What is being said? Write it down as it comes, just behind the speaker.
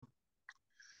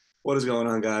What is going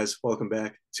on, guys? Welcome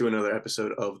back to another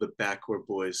episode of the Backcourt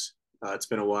Boys. It's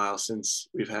been a while since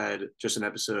we've had just an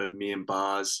episode of me and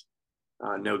Boz,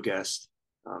 no guest.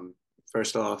 Um,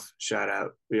 First off, shout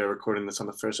out. We are recording this on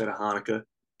the first night of Hanukkah.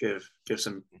 Give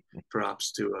some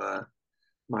props to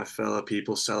my fellow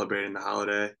people celebrating the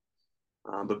holiday.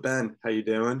 But Ben, how you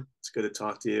doing? It's good to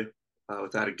talk to you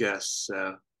without a guest.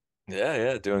 So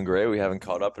Yeah, doing great. We haven't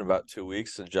caught up in about 2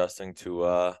 weeks, adjusting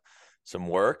to some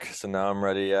work. So now I'm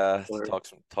ready to we're talk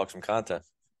some content.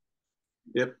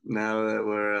 Yep. Now that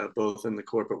we're both in the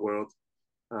corporate world,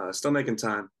 still making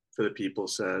time for the people.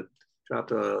 So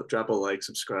drop a like,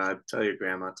 subscribe, tell your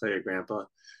grandma, tell your grandpa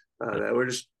that we're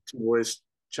just two boys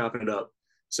chopping it up.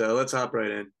 So let's hop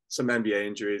right in. Some NBA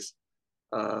injuries.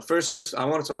 First, I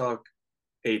want to talk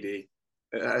AD.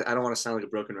 I don't want to sound like a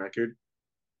broken record.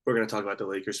 We're going to talk about the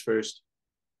Lakers first.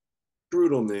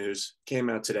 Brutal news came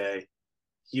out today.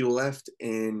 He left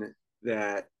in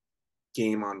that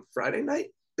game on Friday night.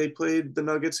 They played the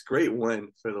Nuggets. Great win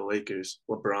for the Lakers.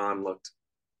 LeBron looked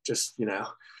just,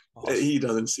 Awesome. he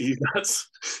doesn't see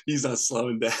he's not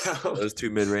slowing down. Those two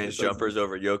mid-range jumpers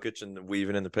over Jokic and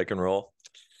weaving in the pick and roll.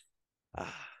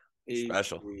 Ah,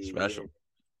 special, He special.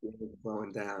 is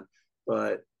slowing down.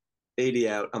 But 80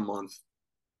 out a month.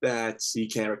 That's you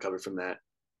can't recover from that.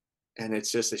 And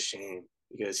it's just a shame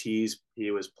because he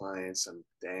was playing some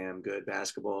damn good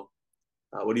basketball.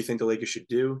 What do you think the Lakers should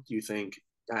do? Do you think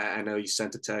I know you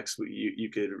sent a text. You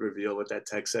could reveal what that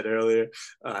text said earlier.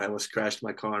 I almost crashed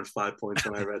my car on 5 points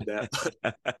when I read that.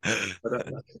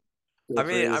 But I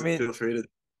mean, I mean, feel free to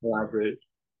elaborate.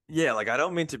 yeah, like I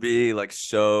don't mean to be like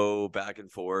so back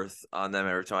and forth on them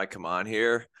every time I come on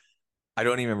here. I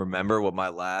don't even remember what my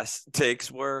last takes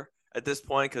were at this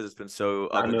point because it's been so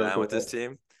up I and know down with this the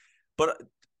team. But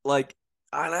like,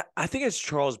 I think it's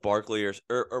Charles Barkley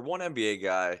or one NBA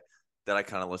guy that I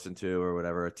kind of listen to or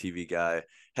whatever, a TV guy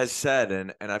has said,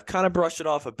 and I've kind of brushed it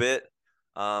off a bit.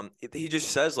 He just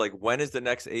says like, when is the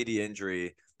next AD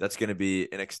injury that's going to be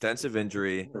an extensive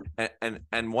injury,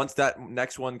 and once that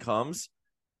next one comes,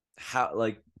 how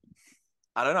like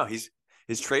I don't know.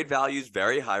 His trade value is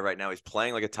very high right now. He's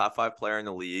playing like a top five player in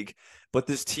the league, but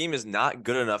this team is not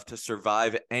good enough to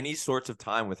survive any sorts of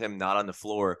time with him not on the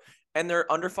floor, and they're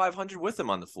under 500 with him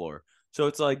on the floor. So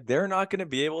it's like they're not going to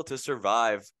be able to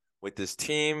survive with this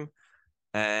team,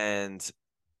 and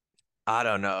I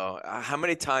don't know how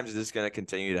many times is this going to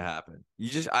continue to happen.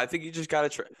 I think you just got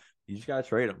to you just got to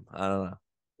trade him. I don't know.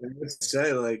 Let's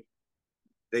say like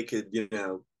they could,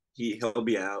 he'll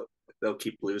be out. They'll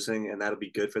keep losing, and that'll be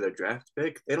good for their draft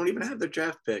pick. They don't even have their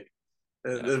draft pick.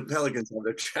 Yeah. The Pelicans have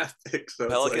their draft pick, so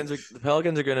it's like The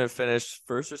Pelicans are going to finish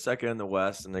first or second in the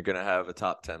West, and they're going to have a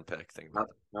top 10 pick. Think about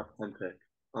top, top 10 pick.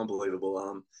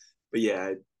 Unbelievable. But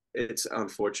yeah, it's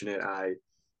unfortunate.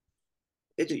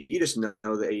 You just know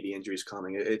the AD injury is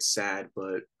coming. It's sad,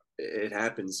 but it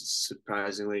happens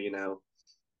surprisingly.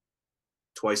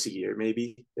 Twice a year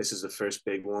maybe. This is the first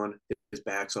big one. His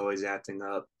back's always acting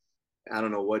up. I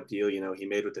don't know what deal he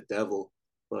made with the devil,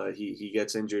 but he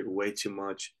gets injured way too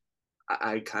much.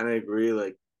 I kind of agree.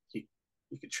 Like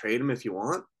you could trade him if you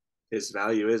want. His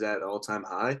value is at all time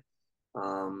high.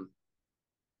 Um,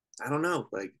 I don't know.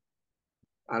 Like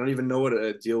I don't even know what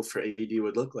a deal for AD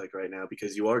would look like right now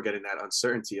because you are getting that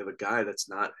uncertainty of a guy that's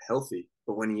not healthy.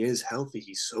 But when he is healthy,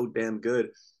 he's so damn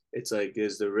good. It's like,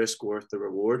 is the risk worth the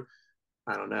reward?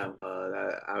 I don't know.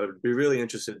 I would be really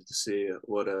interested to see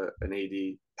what an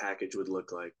AD package would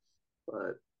look like.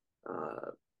 But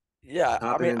uh, Yeah, I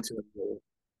hopping mean, into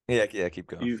yeah, keep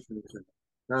going. you,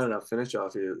 no, finish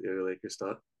off your Lakers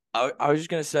stuff. I was just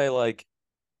gonna say, like,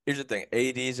 here's the thing: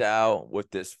 AD's out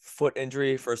with this foot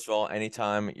injury. First of all,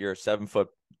 anytime you're a 7 foot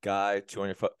guy,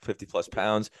 250 plus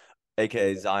pounds,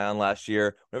 aka Zion last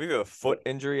year, whenever you have a foot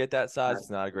injury at that size, it's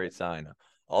not a great sign.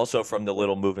 Also, from the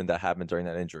little movement that happened during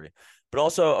that injury, but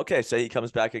also, okay, say he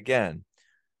comes back again.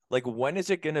 Like, when is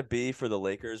it gonna be for the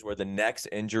Lakers where the next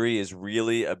injury is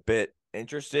really a bit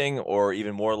interesting or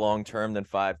even more long term than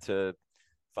 5 to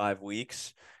 5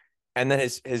 weeks? And then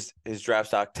his draft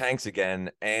stock tanks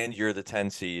again, and you're the 10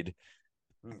 seed,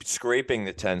 scraping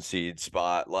the 10 seed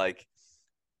spot. Like,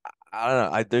 I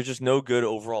don't know. There's just no good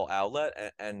overall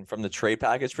outlet. And from the trade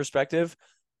package perspective,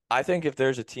 I think if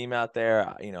there's a team out there,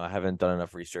 I haven't done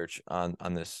enough research on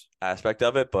this aspect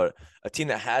of it, but a team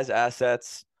that has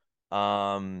assets,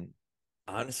 um,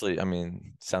 honestly, I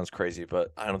mean, sounds crazy,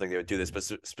 but I don't think they would do this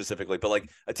specifically. But like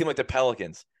a team like the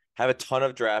Pelicans have a ton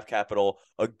of draft capital,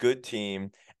 a good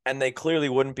team, and they clearly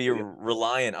wouldn't be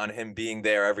reliant on him being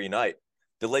there every night.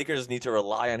 The Lakers need to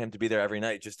rely on him to be there every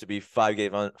night just to be 5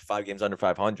 games under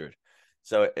 500.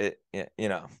 So I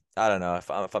don't know if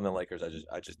I'm the Lakers,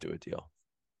 I just do a deal.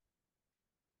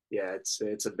 Yeah, it's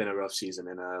been a rough season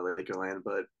in Lakerland,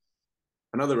 but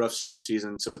another rough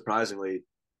season, surprisingly,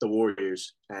 the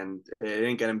Warriors, and it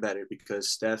ain't getting better because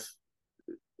Steph.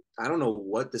 I don't know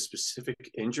what the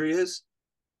specific injury is.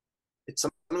 It's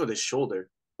something with his shoulder,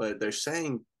 but they're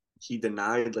saying he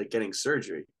denied like getting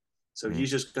surgery, so Mm. he's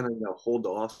just gonna hold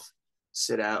off,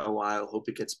 sit out a while, hope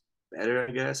it gets better,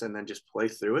 I guess, and then just play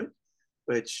through it.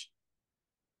 Which,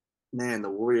 man, the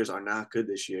Warriors are not good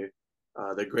this year.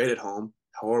 They're great at home,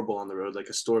 horrible on the road, like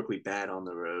historically bad on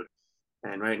the road.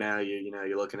 And right now,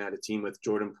 you're looking at a team with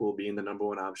Jordan Poole being the number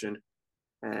one option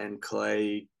and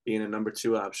Clay being a number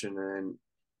two option. And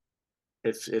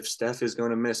if Steph is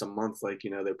going to miss a month, like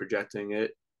they're projecting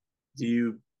it, do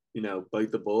you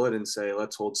bite the bullet and say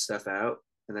let's hold Steph out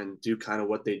and then do kind of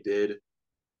what they did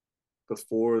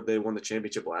before they won the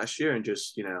championship last year and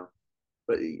just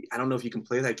but I don't know if you can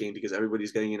play that game because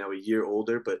everybody's getting a year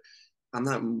older. But I'm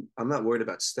not worried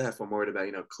about Steph. I'm worried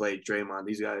about Clay, Draymond,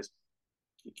 these guys.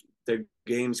 Their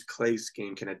games, Clay's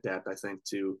game can adapt, I think,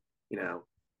 to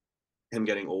him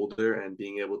getting older and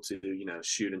being able to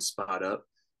shoot and spot up.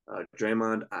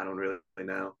 Draymond, I don't really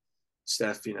know.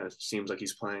 Steph, seems like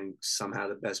he's playing somehow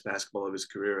the best basketball of his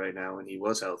career right now, and he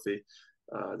was healthy.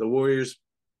 The Warriors,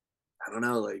 I don't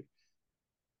know. Like,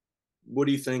 what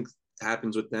do you think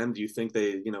happens with them? Do you think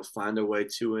they, find their way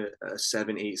to a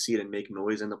 7, 8 seed and make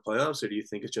noise in the playoffs, or do you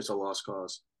think it's just a lost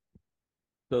cause?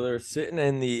 So they're sitting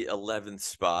in the 11th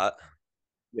spot.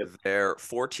 Yep. They're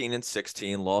 14 and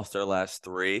 16, lost their last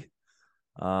three.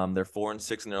 They're 4 and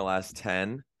 6 in their last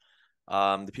 10.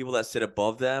 The people that sit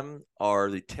above them are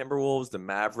the Timberwolves, the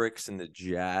Mavericks, and the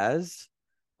Jazz.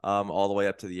 All the way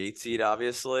up to the 8th seed,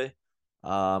 obviously.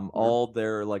 All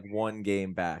they're like one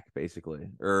game back,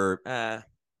 basically, or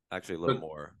actually a little But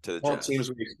more to the all Jazz. teams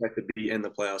we expect to be in the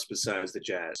playoffs besides the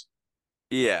Jazz.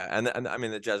 Yeah, and I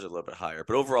mean the Jazz are a little bit higher,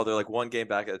 but overall they're like one game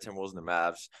back at the Timberwolves and the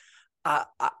Mavs.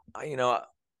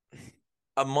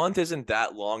 A month isn't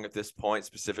that long at this point,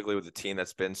 specifically with a team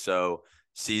that's been so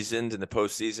seasoned in the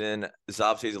postseason. This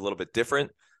obviously is a little bit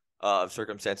different of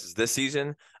circumstances this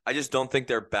season. I just don't think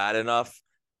they're bad enough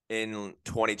in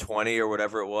 2020 or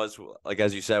whatever it was. Like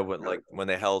as you said, when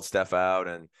they held Steph out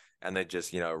and they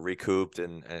just recouped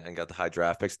and got the high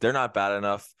draft picks. They're not bad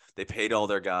enough. They paid all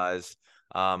their guys.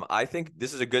 I think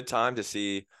this is a good time to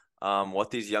see what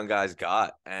these young guys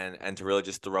got and to really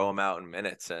just throw them out in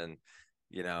minutes and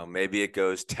maybe it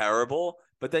goes terrible,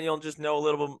 but then you'll just know a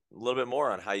little bit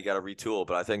more on how you got to retool.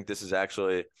 But I think this is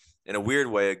actually, in a weird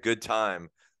way, a good time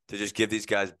to just give these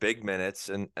guys big minutes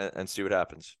and see what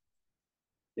happens.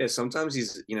 Yeah, sometimes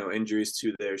these injuries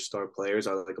to their star players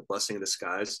are like a blessing in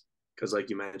disguise because, like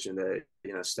you mentioned,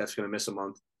 that Steph's going to miss a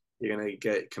month. You're going to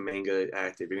get Kaminga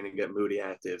active. You're going to get Moody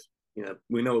active.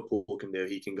 We know what Poole can do.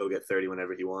 He can go get 30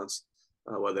 whenever he wants,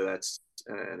 whether that's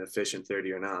an efficient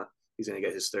 30 or not. He's going to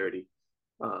get his 30.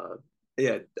 Uh,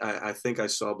 yeah, I think I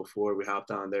saw before we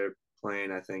hopped on. They're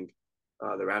playing, I think,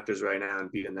 the Raptors right now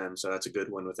and beating them. So that's a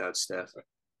good one without Steph.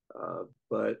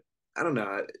 But I don't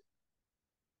know.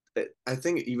 I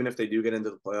think even if they do get into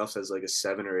the playoffs as like a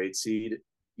 7 or 8 seed,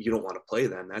 you don't want to play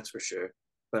them. That's for sure.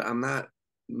 But I'm not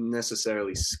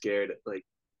necessarily scared. Like,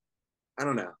 I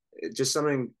don't know. Just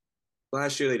something.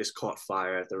 Last year they just caught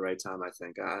fire at the right time. I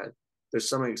think. There's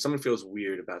something feels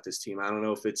weird about this team. I don't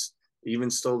know if it's even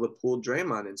still the Poole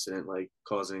Draymond incident like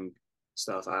causing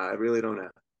stuff. I really don't know.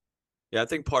 Yeah, I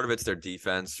think part of it's their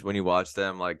defense. When you watch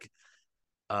them, like,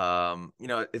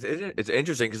 it's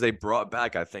interesting because they brought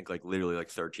back, I think, like literally like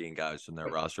 13 guys from their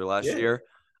roster last Yeah. year.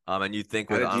 And you think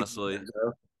How with did you? honestly,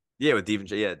 yeah, with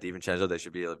DiVincenzo, they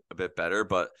should be a bit better,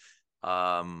 but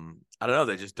I don't know,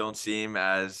 they just don't seem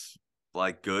as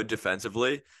like good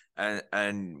defensively.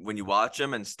 And when you watch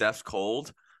them and Steph's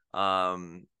cold,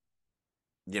 um,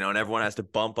 and everyone has to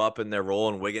bump up in their role,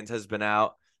 and Wiggins has been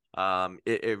out.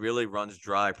 It really runs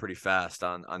dry pretty fast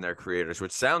on their creators,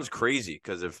 which sounds crazy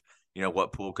because of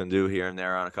what Poole can do here and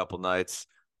there on a couple nights.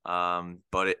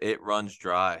 But it runs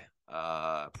dry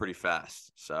pretty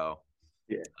fast. So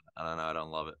Yeah. I don't know. I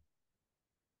don't love it.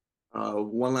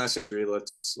 One last injury.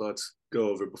 Let's go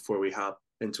over before we hop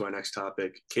into our next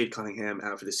topic. Cade Cunningham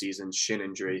out for the season, shin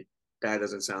injury. That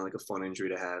doesn't sound like a fun injury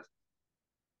to have.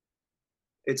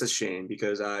 It's a shame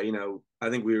because I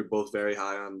think we were both very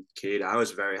high on Cade. I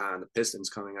was very high on the Pistons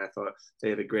coming. I thought they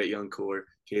have a great young core.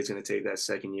 Cade's going to take that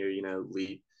second year,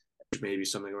 lead, maybe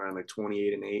something around like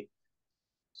 28 and 8.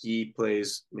 He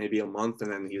plays maybe a month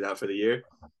and then he's out for the year.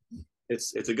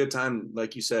 It's a good time,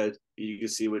 like you said. You can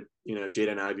see what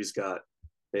Jaden Ivey's got.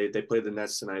 They played the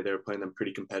Nets tonight. They were playing them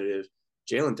pretty competitive.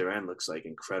 Jalen Duran looks like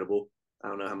incredible. I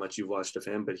don't know how much you've watched of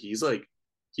him, but he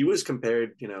was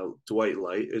compared, Dwight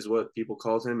Light is what people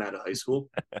called him out of high school.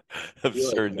 He like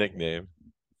Absurd nickname.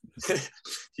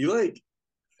 he like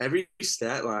every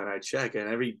stat line I check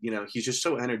and he's just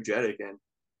so energetic and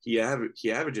he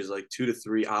averages like 2 to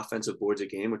 3 offensive boards a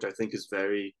game, which I think is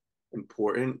very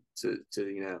important to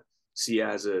see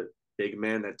as a big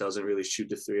man that doesn't really shoot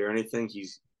the three or anything.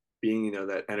 He's being,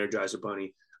 that energizer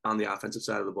bunny on the offensive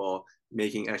side of the ball,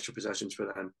 making extra possessions for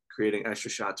them, creating extra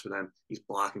shots for them. He's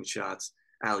blocking shots,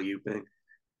 alley-ooping.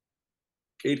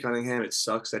 Cade Cunningham, it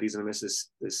sucks that he's going to miss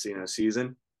this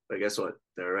season. But guess what?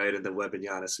 They're right in the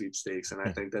Wembanyama sweepstakes, and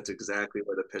I think that's exactly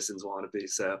where the Pistons want to be.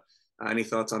 So, any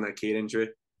thoughts on that Cade injury?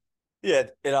 Yeah,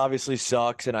 it obviously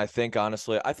sucks. And I think,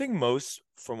 honestly, I think most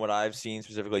from what I've seen,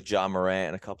 specifically John Morant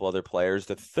and a couple other players,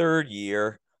 the third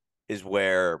year is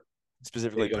where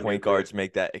specifically point guards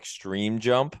make that extreme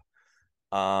jump.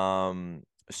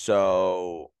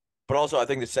 So, but also I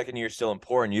think the second year is still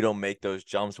important. You don't make those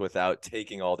jumps without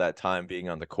taking all that time being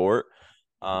on the court.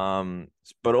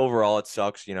 But overall it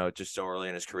sucks, just so early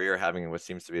in his career having what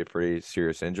seems to be a pretty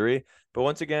serious injury. But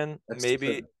once again,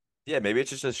 maybe it's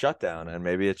just a shutdown and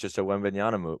maybe it's just a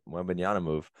Wembanyama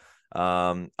move.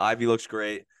 Ivy looks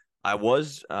great.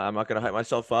 I'm not gonna hype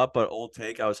myself up, but old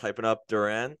take, I was hyping up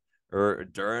Duran,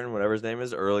 whatever his name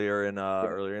is, earlier in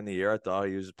the year. I thought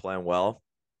he was playing well.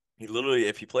 He literally,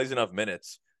 if he plays enough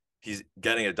minutes, he's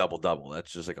getting a double-double.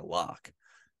 That's just like a lock.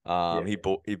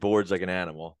 He boards like an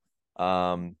animal.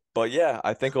 But yeah,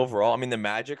 I think overall, I mean, the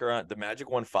Magic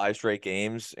won 5 straight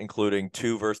games, including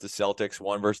 2 versus the Celtics,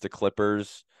 1 versus the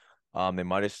Clippers. They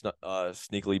might have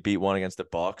sneakily beat one against the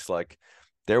Bucks. Like,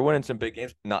 they're winning some big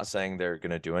games. Not saying they're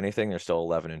gonna do anything. They're still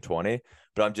 11-20,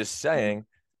 but I'm just saying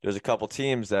there's a couple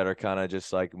teams that are kind of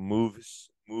just like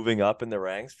moving up in the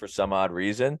ranks for some odd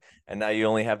reason, and now you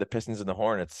only have the Pistons and the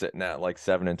Hornets sitting at like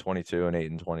 7-22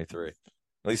 and 8-23, at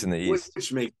least in the East.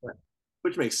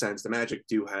 Which makes sense. The Magic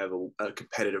do have a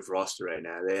competitive roster right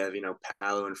now. They have,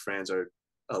 Paolo and Franz are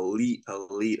elite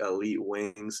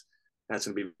wings. That's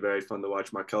going to be very fun to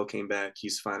watch. Markel came back.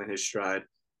 He's finding his stride.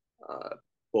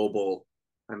 Bobo.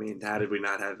 I mean, how did we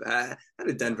not have? How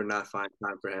did Denver not find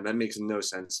time for him? That makes no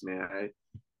sense, man.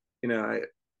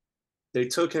 They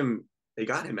took him. They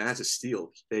got him as a steal.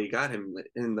 They got him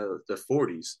in the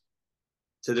 40s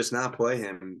to just not play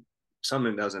him.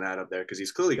 Something doesn't add up there because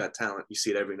he's clearly got talent. You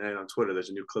see it every night on Twitter. There's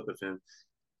a new clip of him,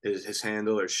 his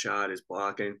handle, his shot, his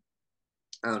blocking.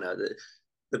 I don't know.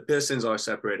 The Pistons are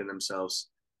separating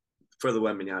themselves for the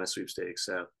Wembanyama sweepstakes.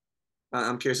 So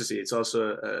I'm curious to see. It's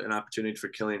also an opportunity for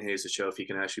Killian Hayes to show if he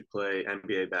can actually play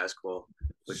NBA basketball.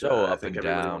 Which, up and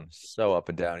down. So up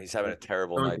and down. He's having a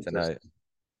terrible night tonight.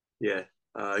 Yeah.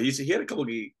 He had a couple of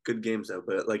good games, though,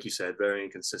 but like you said, very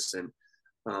inconsistent.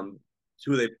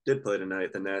 Who they did play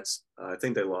tonight, the Nets. I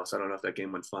think they lost. I don't know if that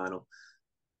game went final.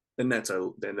 The Nets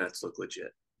look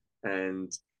legit,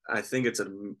 and I think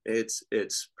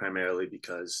it's primarily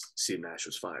because Steve Nash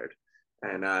was fired,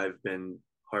 and I've been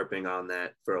harping on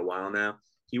that for a while now.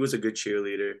 He was a good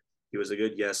cheerleader. He was a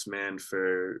good yes man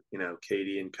for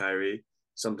Katie and Kyrie.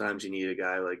 Sometimes you need a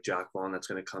guy like Jock Vaughn that's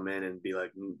going to come in and be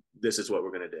like, "This is what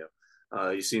we're going to do."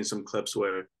 You've seen some clips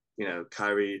where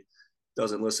Kyrie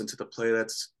doesn't listen to the play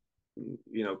that's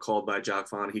called by Jock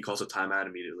Vaughn. He calls a timeout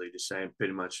immediately, just saying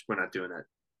pretty much we're not doing that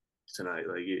tonight.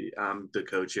 Like, I'm the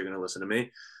coach, you're going to listen to me.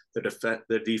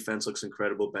 The defense looks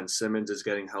incredible. Ben Simmons is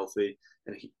getting healthy,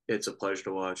 and it's a pleasure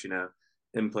to watch.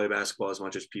 Him play basketball as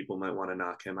much as people might want to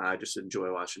knock him. I just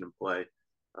enjoy watching him play,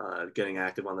 getting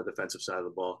active on the defensive side of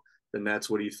the ball. The Nets,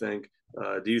 what do you think?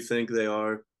 Do you think they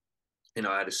are?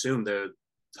 I'd assume they're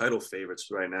title favorites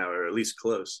right now, or at least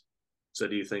close. So,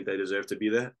 do you think they deserve to be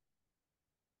there?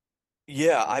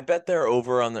 Yeah, I bet they're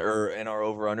over in our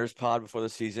over-unders pod before the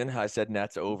season. I said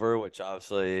Nets over, which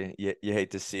obviously you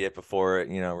hate to see it before it,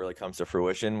 really comes to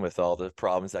fruition with all the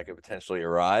problems that could potentially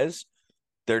arise.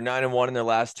 They're 9-1 in their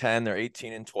last 10. They're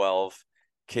 18-12.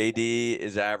 KD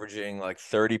is averaging like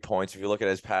 30 points. If you look at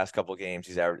his past couple games,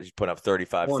 he's putting up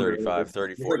 35, 35,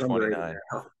 34, 29.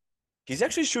 He's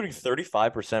actually shooting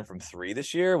 35% from 3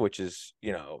 this year, which is,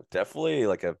 definitely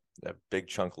like a big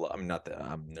chunk. I'm not that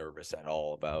I'm nervous at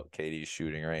all about KD's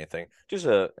shooting or anything. Just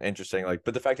interesting,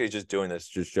 but the fact that he's just doing this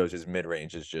just shows his mid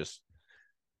range is just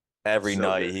every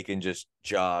night good. He can just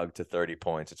jog to 30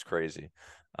 points. It's crazy.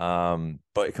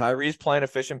 But Kyrie's playing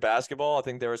efficient basketball. I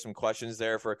think there were some questions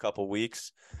there for a couple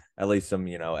weeks, at least some,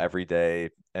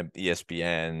 everyday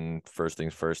ESPN first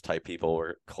things first type people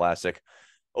were classic.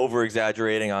 Over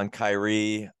exaggerating on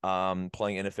Kyrie,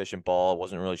 playing inefficient ball,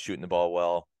 wasn't really shooting the ball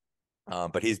well.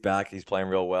 But he's back. He's playing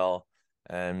real well.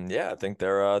 And yeah, I think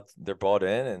they're bought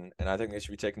in, and I think they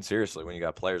should be taken seriously when you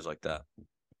got players like that.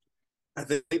 I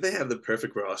think they have the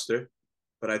perfect roster,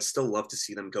 but I'd still love to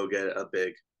see them go get a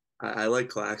big. I like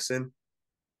Claxton.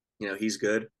 He's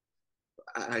good.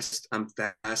 I'm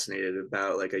fascinated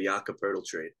about like a Jakob Poeltl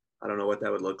trade. I don't know what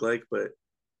that would look like, but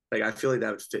like I feel like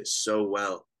that would fit so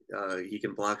well. He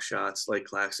can block shots like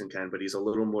Claxton can, but he's a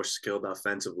little more skilled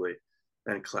offensively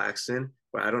than Claxton.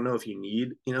 But I don't know if you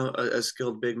need a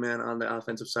skilled big man on the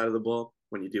offensive side of the ball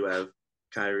when you do have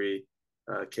Kyrie,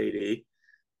 KD.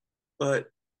 But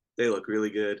they look really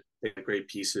good. They have great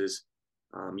pieces.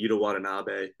 Yuta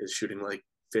Watanabe is shooting like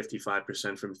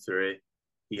 55% from three.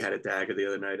 He had a dagger the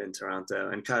other night in Toronto.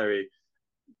 And Kyrie,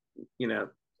 you know,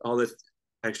 all the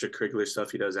extracurricular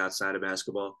stuff he does outside of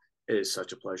basketball, it is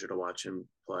such a pleasure to watch him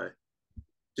play.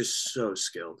 Just so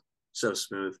skilled, so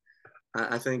smooth.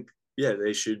 I think, yeah,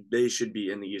 they should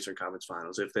be in the Eastern Conference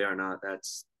Finals. If they are not,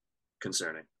 that's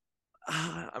concerning.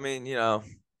 I mean,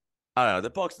 I don't know. The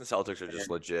Bucks and Celtics are just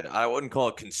legit. I wouldn't call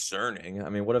it concerning. I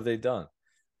mean, what have they done?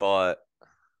 But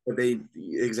but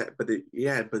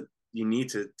you need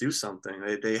to do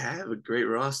something. They have a great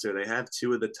roster. They have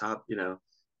two of the top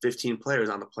 15 players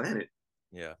on the planet.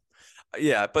 yeah,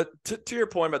 yeah. But to your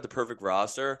point about the perfect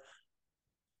roster,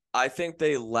 I think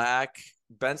they lack.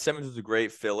 Ben Simmons is a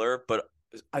great filler, but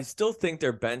I still think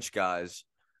their bench guys.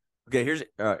 Okay, here's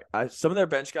all right. Some of their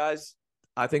bench guys,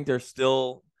 I think they're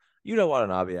still.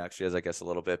 Watanabe actually is, I guess, a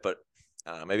little bit, but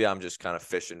I don't know, maybe I'm just kind of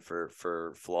fishing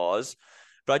for flaws.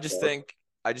 But I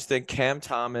just think Cam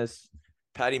Thomas,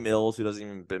 Patty Mills, who doesn't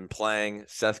even been playing,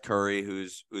 Seth Curry,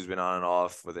 who's been on and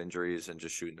off with injuries and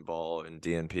just shooting the ball and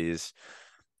DNPs,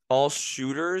 all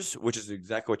shooters, which is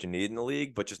exactly what you need in the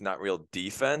league, but just not real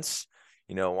defense.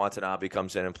 Watanabe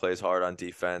comes in and plays hard on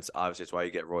defense. Obviously, it's why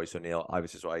you get Royce O'Neal.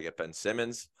 Obviously, it's why you get Ben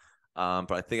Simmons.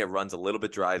 But I think it runs a little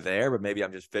bit dry there, but maybe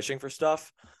I'm just fishing for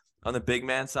stuff. On the big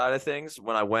man side of things,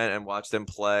 when I went and watched them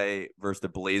play versus the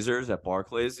Blazers at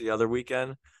Barclays the other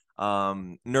weekend,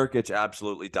 Nurkic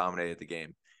absolutely dominated the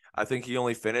game. I think he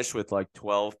only finished with like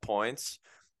 12 points,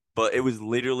 but it was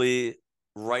literally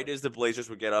right as the Blazers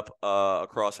would get up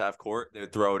across half court, they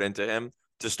would throw it into him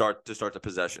to start the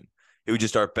possession. He would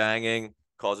just start banging,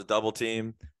 cause a double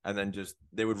team, and then just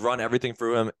they would run everything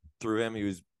through him. He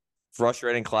was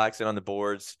frustrating Claxton on the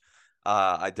boards.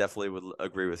 I definitely would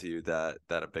agree with you that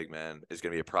a big man is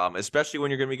going to be a problem, especially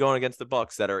when you're going to be going against the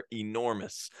Bucks that are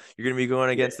enormous. You're going to be going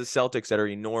Yeah, against the Celtics that are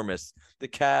enormous. The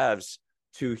Cavs,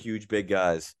 two huge big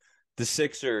guys. The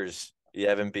Sixers, you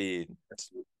have Embiid.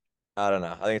 I don't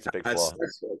know. I think it's a big that's flaw.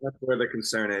 that's where the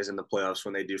concern is in the playoffs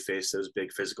when they do face those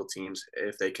big physical teams.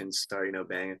 If they can start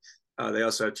banging, they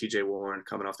also have T.J. Warren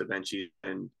coming off the bench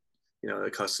and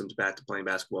accustomed back to playing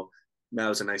basketball. That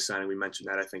was a nice signing. We mentioned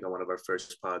that I think on one of our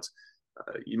first pods.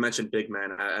 You mentioned big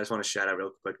man. I just want to shout out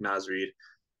real quick Nas Reed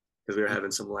because we were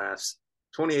having some laughs.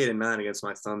 28-9 against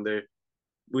my Thunder.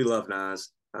 We love Nas.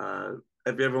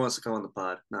 If he ever wants to come on the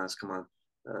pod, Nas, come on,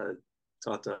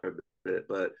 talk to her a bit.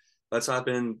 But let's hop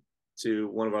in to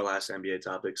one of our last NBA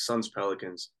topics: Suns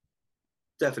Pelicans.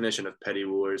 Definition of petty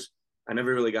wars. I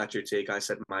never really got your take. I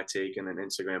said my take in an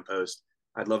Instagram post.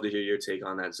 I'd love to hear your take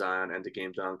on that Zion end of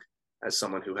game dunk as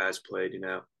someone who has played,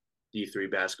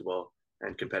 D3 basketball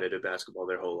and competitive basketball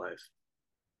their whole life.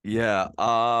 Yeah.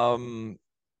 I'm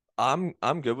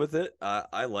good with it.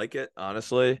 I like it,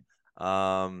 honestly.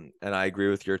 And I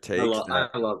agree with your take that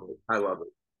I love it. I love it.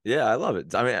 yeah, I love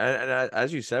it. I mean,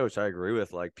 as you said, which I agree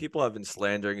with, like people have been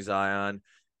slandering Zion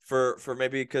for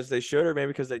maybe because they should or maybe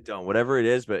because they don't, whatever it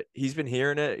is. But he's been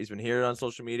hearing it. He's been hearing it on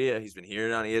social media. He's been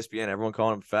hearing it on ESPN. Everyone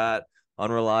calling him fat,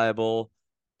 unreliable,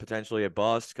 potentially a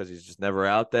bust because he's just never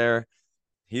out there.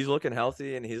 He's looking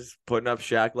healthy and he's putting up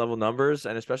Shaq level numbers.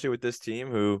 And especially with this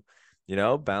team who,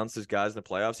 bounced his guys in the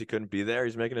playoffs, he couldn't be there.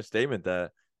 He's making a statement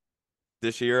that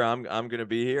this year I'm gonna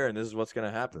be here and this is what's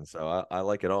gonna happen. So I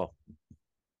like it all.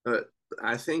 But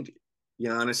I think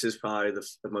Giannis is probably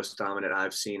the most dominant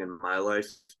I've seen in my life.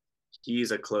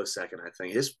 He's a close second, I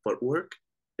think. His footwork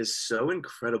is so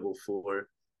incredible for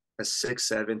a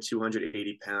 6'7",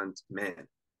 280-pound man.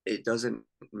 It doesn't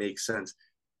make sense.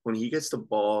 When he gets the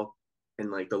ball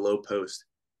in like the low post,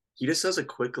 he just does a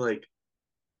quick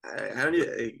how do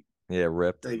you Yeah,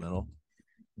 rip the like, middle.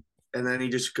 and then he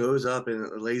just goes up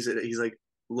and lays it. He's like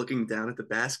looking down at the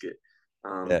basket.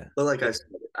 Yeah. But like I said,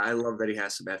 I love that he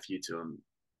has some FU to him.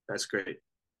 That's great.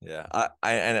 Yeah.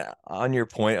 And on your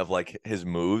point of like his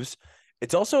moves,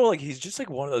 it's also like he's just like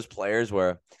one of those players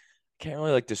where I can't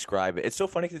really like describe it. It's so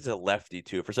funny because he's a lefty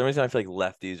too. For some reason, I feel like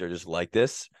lefties are just like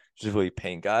this, just really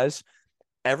paint guys.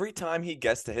 Every time he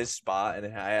gets to his spot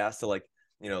and has to like,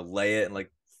 lay it and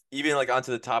like even like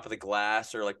onto the top of the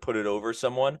glass or like put it over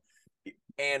someone.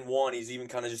 And one, he's even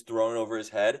kind of just throwing it over his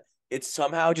head. It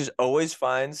somehow just always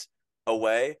finds a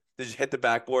way to just hit the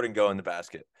backboard and go in the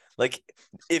basket. Like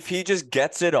if he just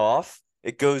gets it off,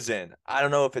 it goes in. I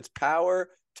don't know if it's power,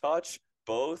 touch,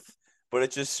 both, but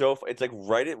it's just so it's like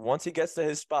once he gets to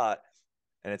his spot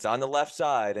and it's on the left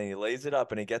side and he lays it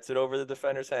up and he gets it over the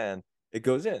defender's hand, it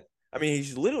goes in. I mean,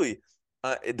 he's literally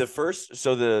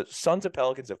the Suns and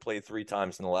Pelicans have played 3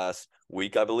 times in the last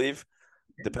week, I believe.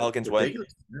 The Pelicans went.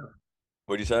 Ridiculous amount.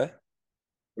 What do you say?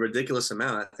 Ridiculous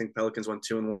amount. I think Pelicans won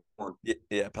 2-1.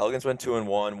 Yeah, Pelicans went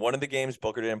 2-1. One of the games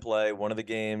Booker didn't play. One of the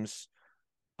games,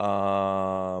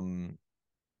 I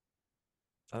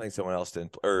think someone else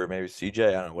didn't, or maybe CJ.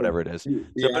 I don't know, whatever it is. So,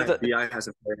 but BI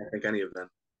hasn't played, I think, any of them.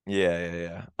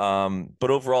 yeah.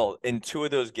 But overall, in 2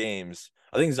 of those games,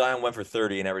 I think Zion went for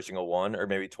 30 in every single one, or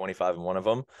maybe 25 in one of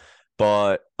them.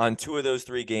 But on 2 of those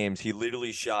 3 games, he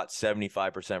literally shot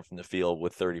 75% from the field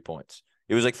with 30 points.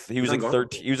 It was like he was like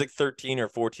 13. He was like 13 or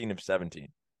 14 of 17.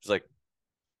 It's like,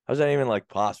 how's that even like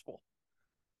possible?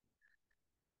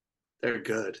 They're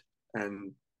good,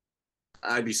 and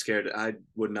I'd be scared. I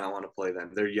would not want to play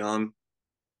them. They're young.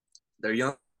 They're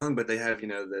young, but they have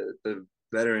the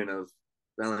veteran of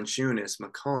Valanciunas,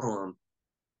 McCollum,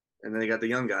 and then they got the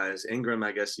young guys. Ingram,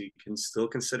 I guess you can still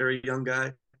consider a young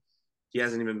guy. He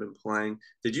hasn't even been playing.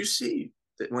 Did you see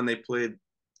that when they played?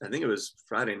 I think it was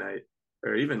Friday night,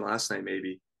 or even last night,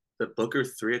 maybe the Booker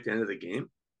three at the end of the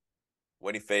game,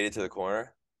 When he faded to the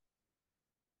corner.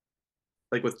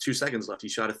 like with 2 seconds left, he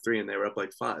shot a three, and they were up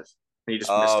like five, and he just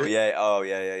missed Oh it.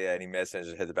 yeah, yeah. And he missed and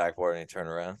just hit the backboard and he turned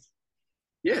around.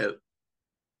 Yeah,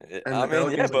 and I the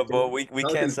mean, yeah, Pelicans like but we can't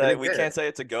Pelicans say didn't we care. can't say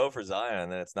it's a go for Zion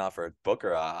and then it's not for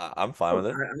Booker. I'm fine with Oh,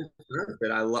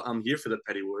 it. I'm here for the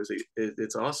petty wars.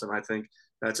 It's awesome. I think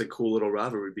that's a cool little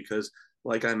rivalry because,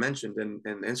 like I mentioned in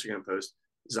the Instagram post,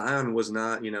 Zion was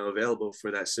not available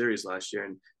for that series last year,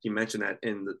 and he mentioned that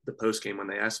in the post game when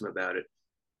they asked him about it.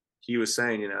 He was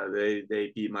saying,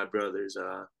 they beat my brothers.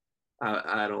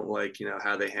 I don't like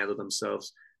how they handle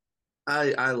themselves.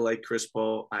 I like Chris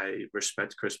Paul. I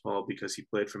respect Chris Paul because he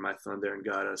played for my Thunder and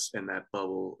got us in that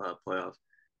bubble playoff.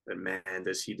 But man,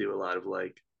 does he do a lot of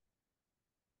like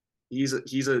he's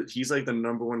like the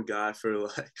number one guy for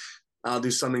like I'll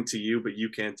do something to you, but you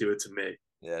can't do it to me.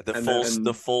 Yeah, And the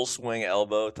then full swing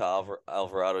elbow to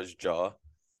Alvarado's jaw.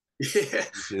 yeah, You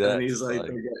see and then that? he's Just like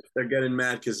like they're getting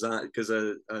mad because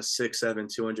a 6'7",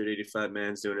 285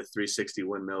 man's doing a 360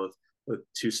 windmill with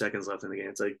 2 seconds left in the game.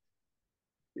 It's like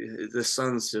the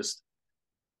Suns just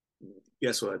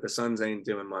guess what? The Suns ain't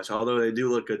doing much. Although they do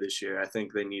look good this year, I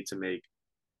think they need to make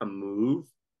a move.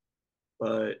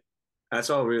 But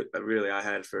that's all really I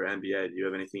had for NBA. Do you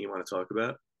have anything you want to talk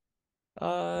about?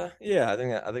 yeah, I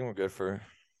think we're good for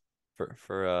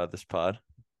this pod.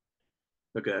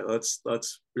 Okay, let's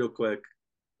real quick.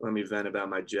 Let me vent about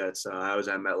my Jets. I was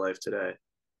at MetLife today.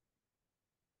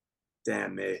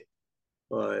 Damn me.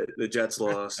 But the Jets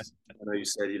lost. I know you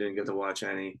said you didn't get to watch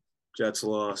any. Jets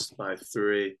lost by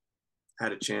 3.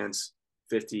 Had a chance,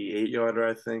 58-yarder,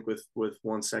 I think, with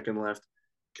 1 second left.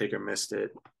 Kicker missed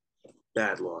it.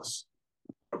 Bad loss.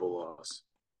 Horrible loss.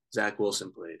 Zach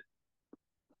Wilson played.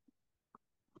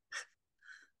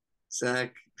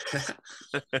 Zach,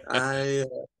 I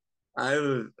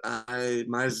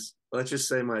my let's just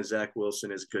say my Zach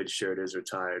Wilson is good shirt is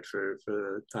retired for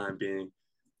the time being.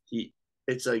 He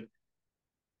it's like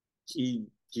he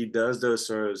does those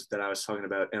throws that I was talking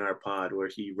about in our pod where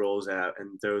he rolls out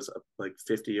and throws a like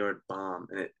 50-yard bomb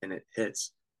and it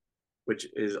hits, which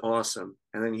is awesome.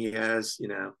 And then he has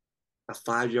a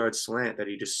 5-yard slant that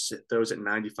he just throws at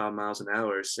 95 miles an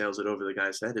hour, sails it over the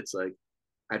guy's head. It's like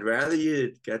I'd rather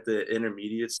you get the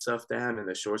intermediate stuff down and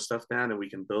the short stuff down, and we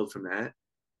can build from that.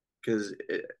 Because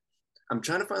I'm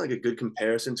trying to find like a good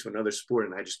comparison to another sport,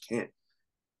 and I just can't.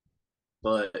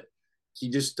 But he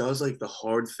just does like the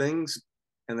hard things,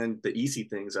 and then the easy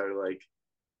things are like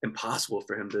impossible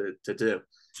for him to do.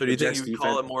 So do The you think Jets you would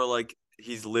call defense, it more like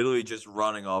he's literally just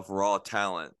running off raw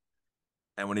talent,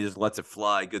 and when he just lets it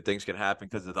fly, good things can happen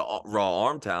because of the raw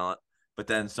arm talent? But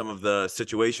then some of the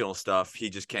situational stuff he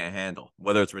just can't handle,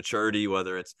 whether it's maturity,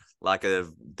 whether it's lack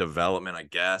of development. I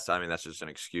guess. I mean, that's just an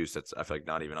excuse. That's I feel like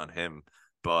not even on him.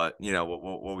 But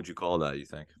what would you call that? You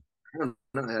think? I don't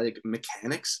know, like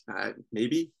mechanics,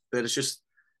 maybe, but it's just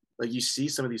like you see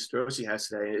some of these throws he has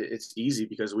today. It's easy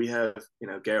because we have,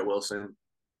 Garrett Wilson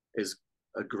is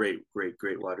a great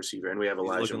wide receiver, and we have He's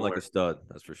Elijah looking like a Moore. stud.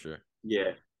 That's for sure.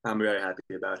 Yeah, I'm very happy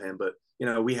about him. But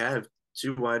we have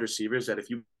two wide receivers that if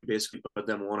you basically put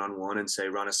them one on one and say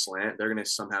run a slant, they're going to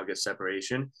somehow get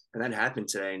separation, and that happened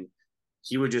today. And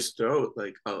he would just throw it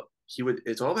like he would.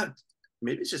 It's all about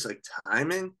maybe it's just like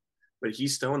timing, but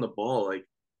he's throwing the ball like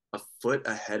a foot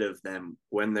ahead of them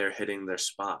when they're hitting their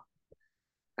spot,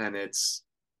 and it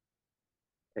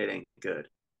ain't good.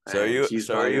 So And he's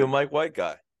are probably you a gonna. Mike White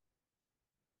guy?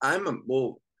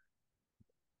 Well.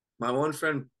 My one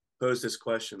friend posed this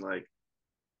question like,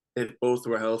 if both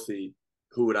were healthy,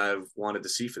 who would I have wanted to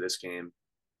see for this game?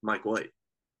 Mike White.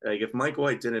 Like if Mike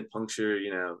White didn't puncture,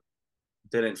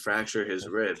 didn't fracture his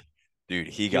rib, Dude,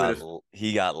 he would have.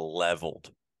 he got leveled.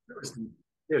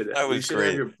 Dude, That we was should have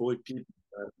crazy. your boy Pete.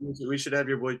 We should have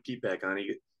your boy Pete back on.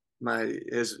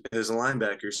 His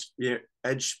linebacker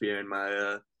edge spearing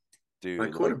my Dude,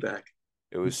 like quarterback.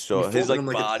 it was He so his folded him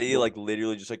like like a body like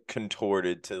literally just like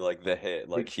contorted to like the hit.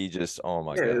 Like like he just oh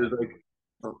my yeah. It God. was like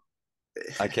oh,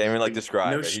 I can't even like like no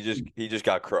describe it. shit. He just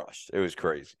got crushed. It was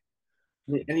crazy.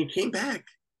 And he came back.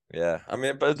 Yeah. I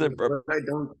mean, but But I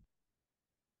don't.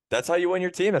 that's how you win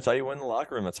your team. That's how you win the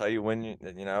locker room. That's how you win.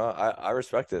 I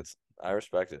respect it. I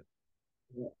respect it.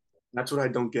 That's what I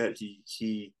don't get.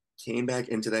 He came back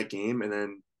into that game, and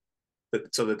then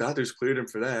so the doctors cleared him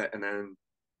for that, and then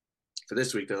for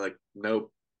this week they're like,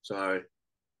 nope, sorry,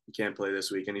 you can't play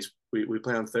this week. And we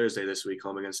play on Thursday this week,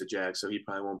 home against the Jags, so he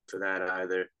probably won't for that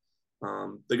either.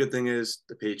 The good thing is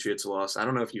the Patriots lost. I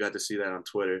don't know if you got to see that on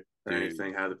Twitter or Dude,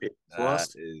 anything. How the Patriots that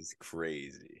lost. is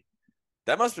crazy.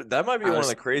 That might be I one of was.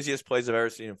 the craziest plays I've ever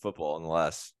seen in football in the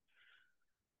last.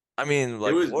 I mean, It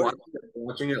like was what?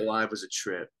 watching it live was a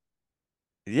trip.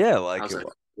 Yeah, I like was like,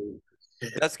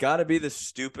 that's got to be the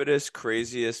stupidest,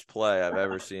 craziest play I've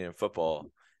ever seen in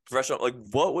football. Professional, like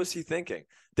what was he thinking?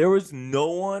 There was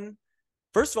no one.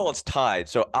 First of all, it's tied,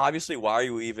 so obviously, why are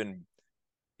you even,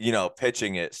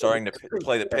 pitching it, starting to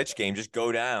play the pitch game? Just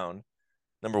go down.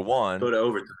 Number go one, to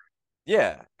overtime.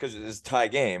 yeah, because it's a tie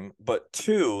game. But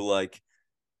two, like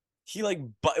he it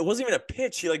wasn't even a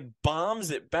pitch. He like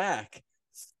bombs it back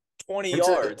 20 And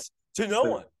to, yards to no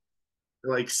one.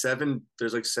 like seven,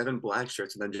 there's like seven black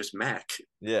shirts, and then just Mac.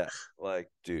 Yeah, like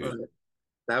dude.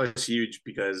 That was huge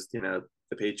because the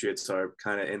Patriots are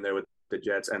kind of in there with the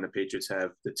Jets, and the Patriots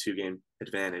have the 2 game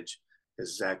advantage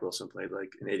because Zach Wilson played like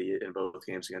an idiot in both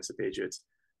games against the Patriots.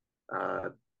 Uh,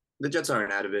 the Jets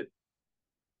aren't out of it.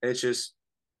 It's just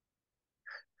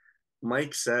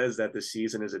Mike says that the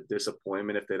season is a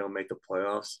disappointment if they don't make the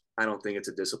playoffs. I don't think it's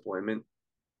a disappointment.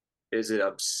 Is it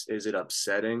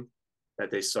upsetting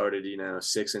that they started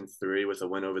 6-3 with a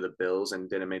win over the Bills and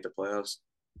didn't make the playoffs?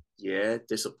 Yeah,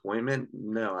 disappointment.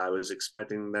 No, I was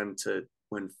expecting them to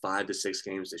win 5 to 6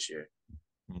 games this year.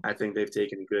 I think they've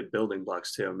taken good building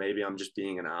blocks too. Maybe I'm just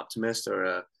being an optimist or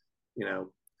a, you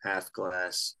know, half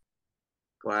glass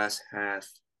half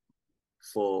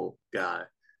full guy.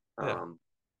 Yeah. Um,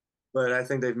 but I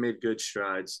think they've made good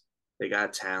strides. They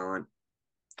got talent.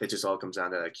 It just all comes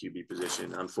down to that QB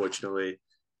position. Unfortunately,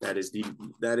 that is the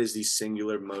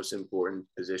singular most important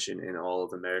position in all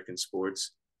of American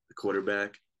sports, the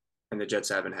quarterback, and the Jets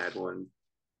haven't had one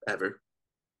ever.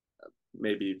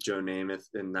 Maybe Joe Namath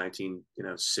in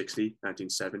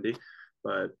 1970,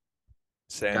 but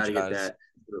got to get Sanchez. that.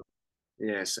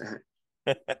 Yes,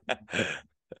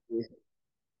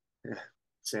 yeah,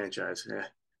 Sanchez. Yeah,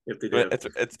 if they But do,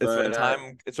 it's when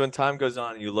but time goes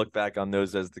on and you look back on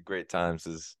those as the great times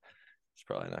is it's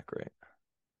probably not great.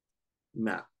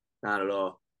 no, not at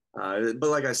all. But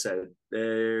like I said,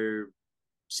 their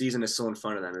season is still in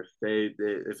front of them.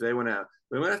 If they went out,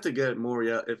 we might have to get more.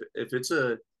 Yeah,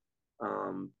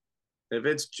 um, if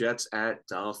it's Jets at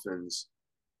Dolphins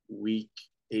week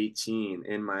 18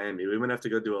 in Miami, we might have to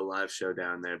go do a live show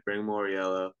down there. Bring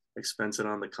Moriello, expense it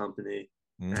on the company,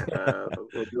 and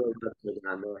we'll do a show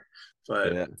down there.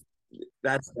 But Yeah.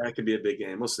 that could be a big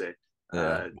game. We'll see. Yeah.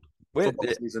 Uh, Wait,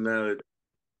 Football season though.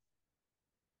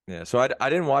 yeah. So I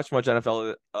didn't watch much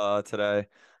NFL today. It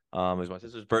was my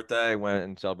sister's birthday. Went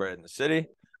and celebrated in the city.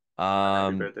 Happy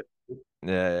Um, birthday.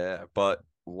 yeah. But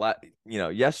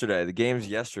yesterday, the game's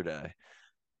yesterday.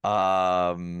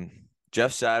 Um,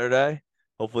 Jeff Saturday.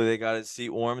 Hopefully they got his seat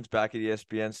warmed back at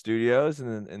ESPN studios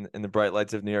and in the bright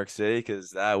lights of New York City because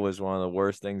that was one of the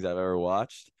worst things I've ever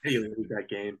watched. Hey, you lose that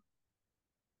game.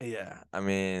 Yeah, I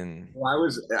mean, Well,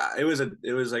 it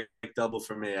was like double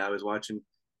for me. I was watching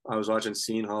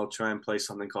Seton Hall try and play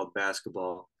something called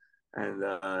basketball, and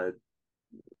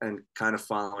kind of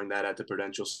following that at the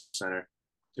Prudential Center.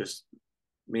 Just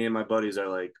me and my buddies are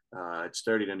like, it's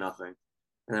 30-0.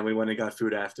 And then we went and got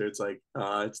food after. It's like,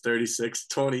 it's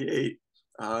 36-28.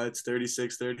 It's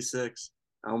 36-36.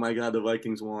 Oh my God, the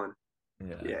Vikings won.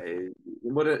 yeah, Yeah,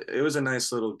 it was a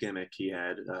nice little gimmick he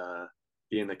had,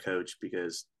 being the coach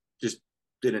because just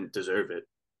didn't deserve it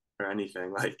or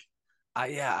anything. Like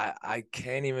I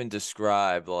can't even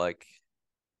describe like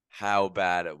how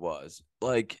bad it was.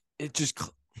 Like it just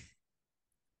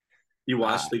You uh,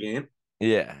 watched the game?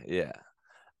 yeah.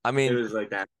 I It mean, was like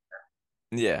that.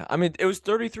 yeah. I mean, it was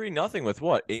 33-0 with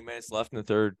what, 8 minutes left in the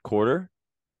third quarter?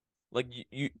 Like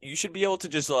you should be able to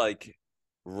just like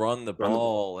run the Run the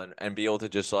ball. ball and be able to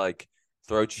just like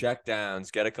throw check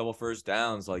downs, get a couple first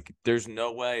downs. Like there's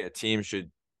no way a team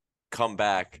should come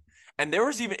back. And there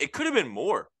was even it could have been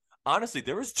more. Honestly,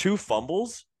 there was two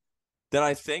fumbles that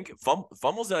I think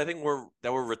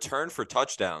were returned for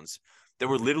touchdowns that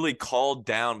were literally called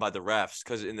down by the refs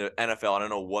because in the NFL, I don't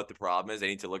know what the problem is. They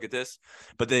need to look at this,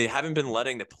 but they haven't been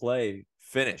letting the play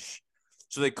finish.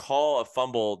 So they call a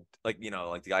fumble like the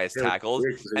guy has It was tackled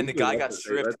weird 'cause and the guy got they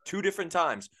stripped two different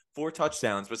times, four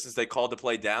touchdowns, but since they called the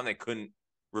play down, they couldn't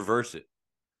reverse it.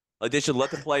 Like they should let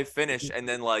the play finish and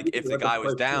then like if the let the guy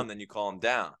was play down, finish. then you call him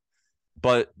down.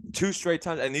 But two straight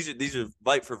times, and these are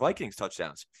like for Vikings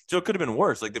touchdowns. So it could have been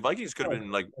worse. Like the Vikings could have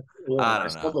been like, I I don't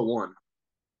saw know. the one.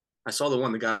 I saw the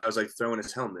one. The guy was like throwing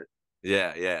his helmet.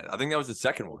 Yeah. I think that was the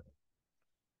second one.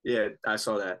 Yeah, I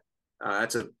saw that.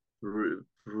 That's a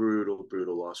brutal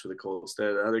loss for the Colts.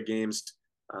 The other games,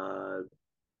 uh,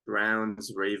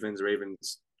 Browns, Ravens.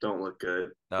 Ravens don't look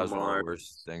good. That was one of the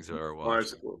worst things I've ever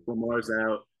watched. Lamar's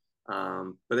out,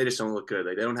 but they just don't look good.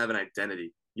 Like they don't have an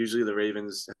identity. Usually the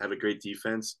Ravens have a great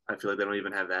defense. I feel like they don't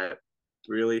even have that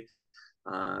really.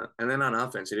 And then on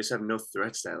offense, they just have no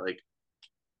threats that like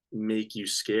make you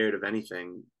scared of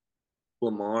anything.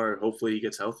 Lamar, hopefully he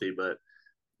gets healthy, but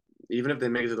even if they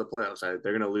make it to the playoffs, they're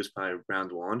going to lose by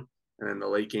round one. And then the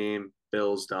late game,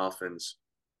 Bills, Dolphins.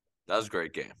 That was a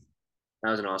great game.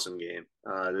 That was an awesome game.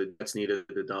 The Jets needed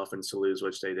the Dolphins to lose,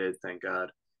 which they did. Thank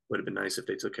God. Would have been nice if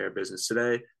they took care of business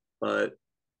today. But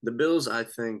the Bills, I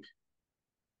feel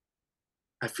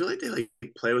like they like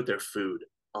play with their food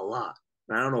a lot.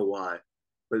 And I don't know why,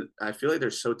 but I feel like they're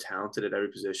so talented at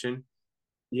every position.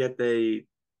 Yet they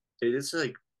just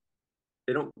like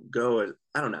they don't go as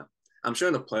I don't know. I'm sure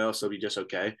in the playoffs they'll be just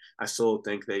okay. I still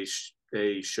think they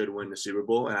should win the Super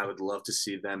Bowl, and I would love to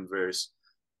see them versus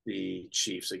the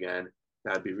Chiefs again.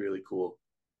 That'd be really cool.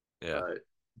 Yeah. But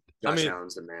I Josh mean,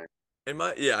 Allen's the man.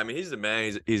 I mean, he's the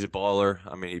man. He's a baller.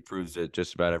 I mean, he proves it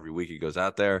just about every week he goes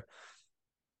out there.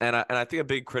 And I think a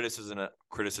big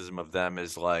criticism of them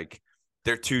is like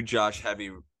they're too Josh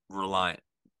heavy reliant.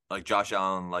 Like Josh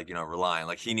Allen, like reliant.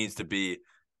 Like he needs to be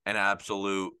an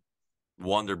absolute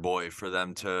wonder boy for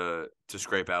them to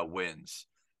scrape out wins.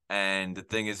 And the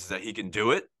thing is that he can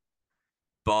do it,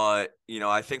 but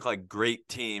I think like great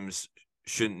teams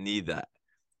shouldn't need that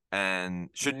and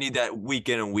shouldn't need that week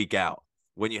in and week out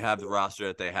when you have the roster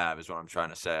that they have is what I'm trying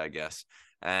to say, I guess.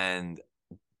 And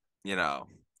you know,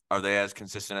 are they as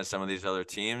consistent as some of these other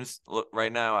teams look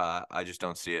right now? I just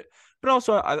don't see it. But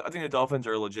also, I think the Dolphins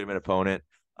are a legitimate opponent.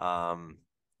 Um,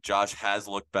 Josh has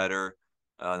looked better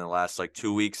in the last like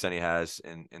 2 weeks than he has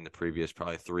in the previous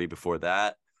probably three before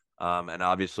that. And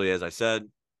obviously, as I said,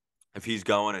 if he's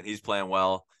going and he's playing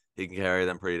well, he can carry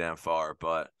them pretty damn far.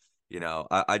 But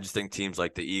I just think teams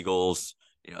like the Eagles,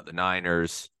 the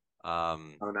Niners,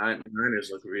 Niners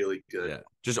look really good. yeah,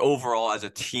 just overall as a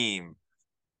team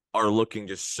are looking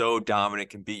just so dominant,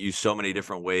 can beat you so many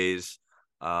different ways.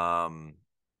 Um,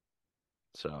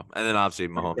 and then obviously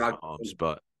Brock, Mahomes,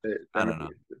 but they're I don't know.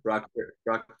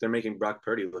 making they're making Brock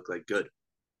Purdy look like good.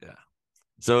 Yeah.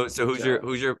 So who's your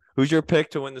So, who's your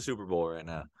pick to win the Super Bowl right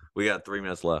now? We got 3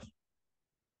 minutes left.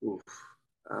 oof.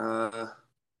 Uh,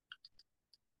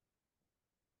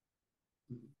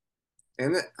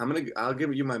 and I'll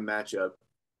give you my matchup.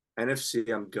 NFC,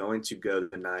 I'm going to go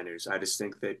the Niners. I just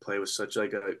think they play with such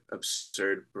like a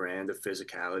absurd brand of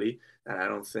physicality that I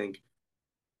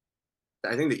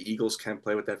think the Eagles can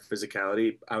play with that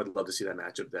physicality. I would love to see that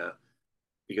matchup though,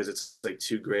 because it's like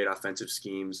two great offensive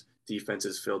schemes,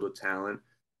 defenses filled with talent.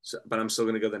 So, but I'm still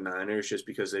going to go the Niners just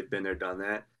because they've been there, done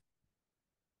that.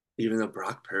 Even though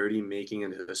Brock Purdy making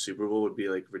it to the Super Bowl would be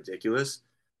like ridiculous.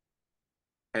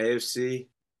 AFC,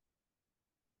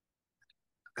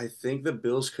 I think the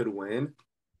Bills could win,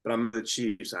 but I'm the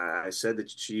Chiefs. I said the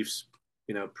Chiefs,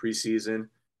 preseason.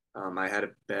 I had a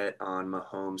bet on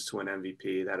Mahomes to win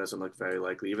MVP. That doesn't look very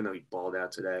likely, even though he balled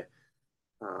out today.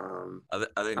 Um, I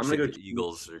think I'm gonna go. the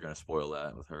Eagles are going to spoil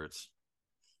that with Hurts.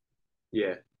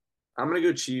 Yeah, I'm gonna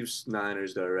go Chiefs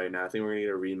Niners though right now. I think we're gonna get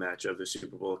a rematch of the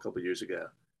Super Bowl a couple years ago.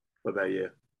 What about you?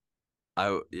 I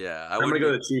I'm would gonna be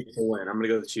go the Chiefs to win. I'm gonna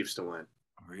go the Chiefs to win.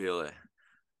 really.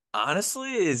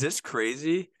 Honestly, is this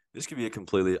crazy? This could be a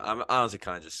completely. I'm honestly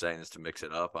kind of just saying this to mix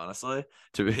it up, honestly.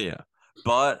 To be,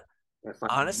 but I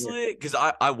find, yeah. honestly, because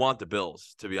I want the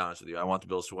Bills, to be honest with you. I want the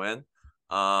Bills to win.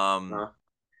 Um, Uh,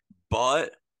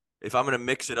 but if I'm gonna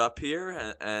mix it up here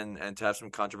and to have some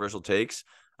controversial takes,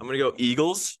 I'm gonna go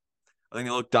Eagles. I think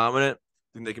they look dominant.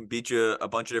 I think they can beat you a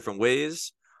bunch of different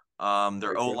ways. Their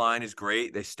very O good. line is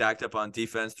great. They stacked up on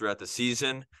defense throughout the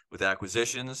season with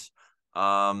acquisitions.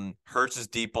 Hurts's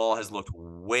deep ball has looked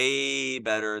way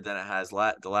better than it has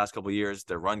the last couple of years.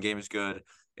 Their run game is good.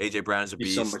 AJ Brown is a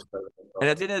He's so much beast. better than And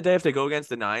at Dolphins. the end of the day, if they go against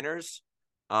the Niners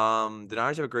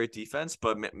have a great defense,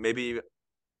 but maybe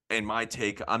in my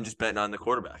take, I'm just betting on the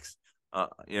quarterbacks.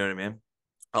 You know what I mean?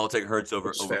 I'll take Hurts It's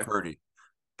over fair. Purdy,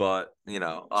 but So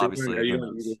are obviously, you who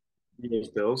going knows? Eagles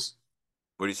Bills?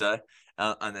 What do you say?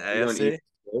 On the You going AFC? Eagles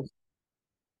Bills?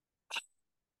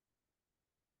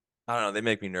 I don't know. They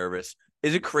make me nervous.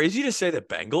 Is it crazy to say the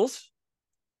Bengals?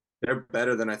 They're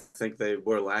better than I think they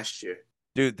were last year.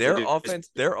 Dude, They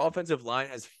just their offensive line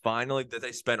has finally that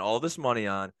they spent all this money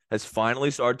on has finally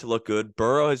started to look good.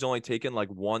 Burrow has only taken like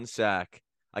one sack.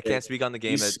 I can't speak on the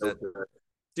game he's so that good.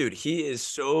 dude, he is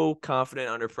so confident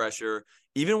under pressure.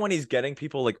 Even when he's getting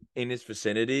people like in his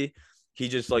vicinity, he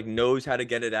just like knows how to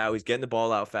get it out. He's getting the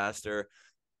ball out faster.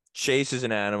 Chase is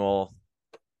an animal.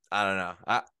 I don't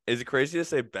know. Is it crazy to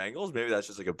say Bengals? Maybe that's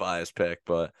just like a biased pick,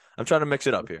 but I'm trying to mix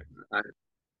it up here. I,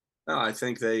 no, I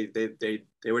think they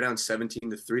were down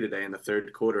 17-3 today in the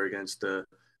third quarter against the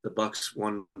Bucks.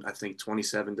 Won I think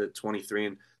 27-23,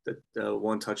 and the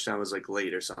one touchdown was like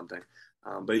late or something.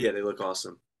 But yeah, they look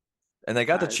awesome. And they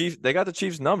got the I Chiefs. They got the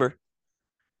Chiefs number,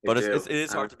 they but do. it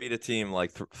is I hard don't. to beat a team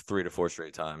like 3 to 4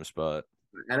 straight times. But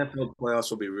NFL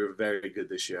playoffs will be very good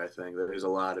this year. I think there's a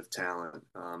lot of talent,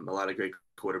 a lot of great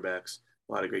quarterbacks,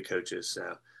 a lot of great coaches.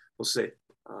 So we'll see.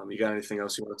 You got anything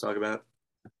else you want to talk about?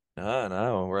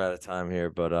 no, we're out of time here.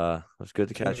 But it was good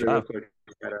to catch Real up. quick,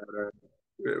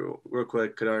 real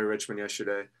quick. Kadari Richmond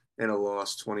yesterday in a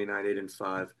loss,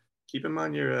 29-8-5. Keep him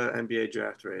on your NBA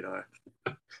draft radar.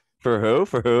 For who?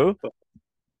 For who?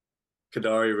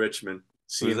 Kadari Richmond,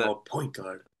 Who's Seton that? Hall point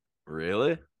guard.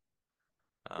 Really?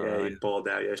 Yeah, he Uh, balled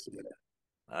out yesterday.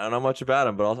 I don't know much about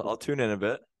him, but I'll tune in a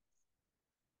bit.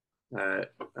 All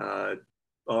right.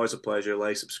 Always a pleasure.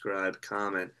 Like, subscribe,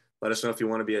 comment. Let us know if you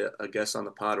want to be a guest on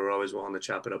the pod. We're always willing to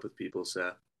chop it up with people.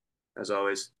 So, as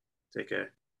always, take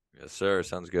care. Yes, sir.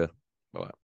 Sounds good. Bye.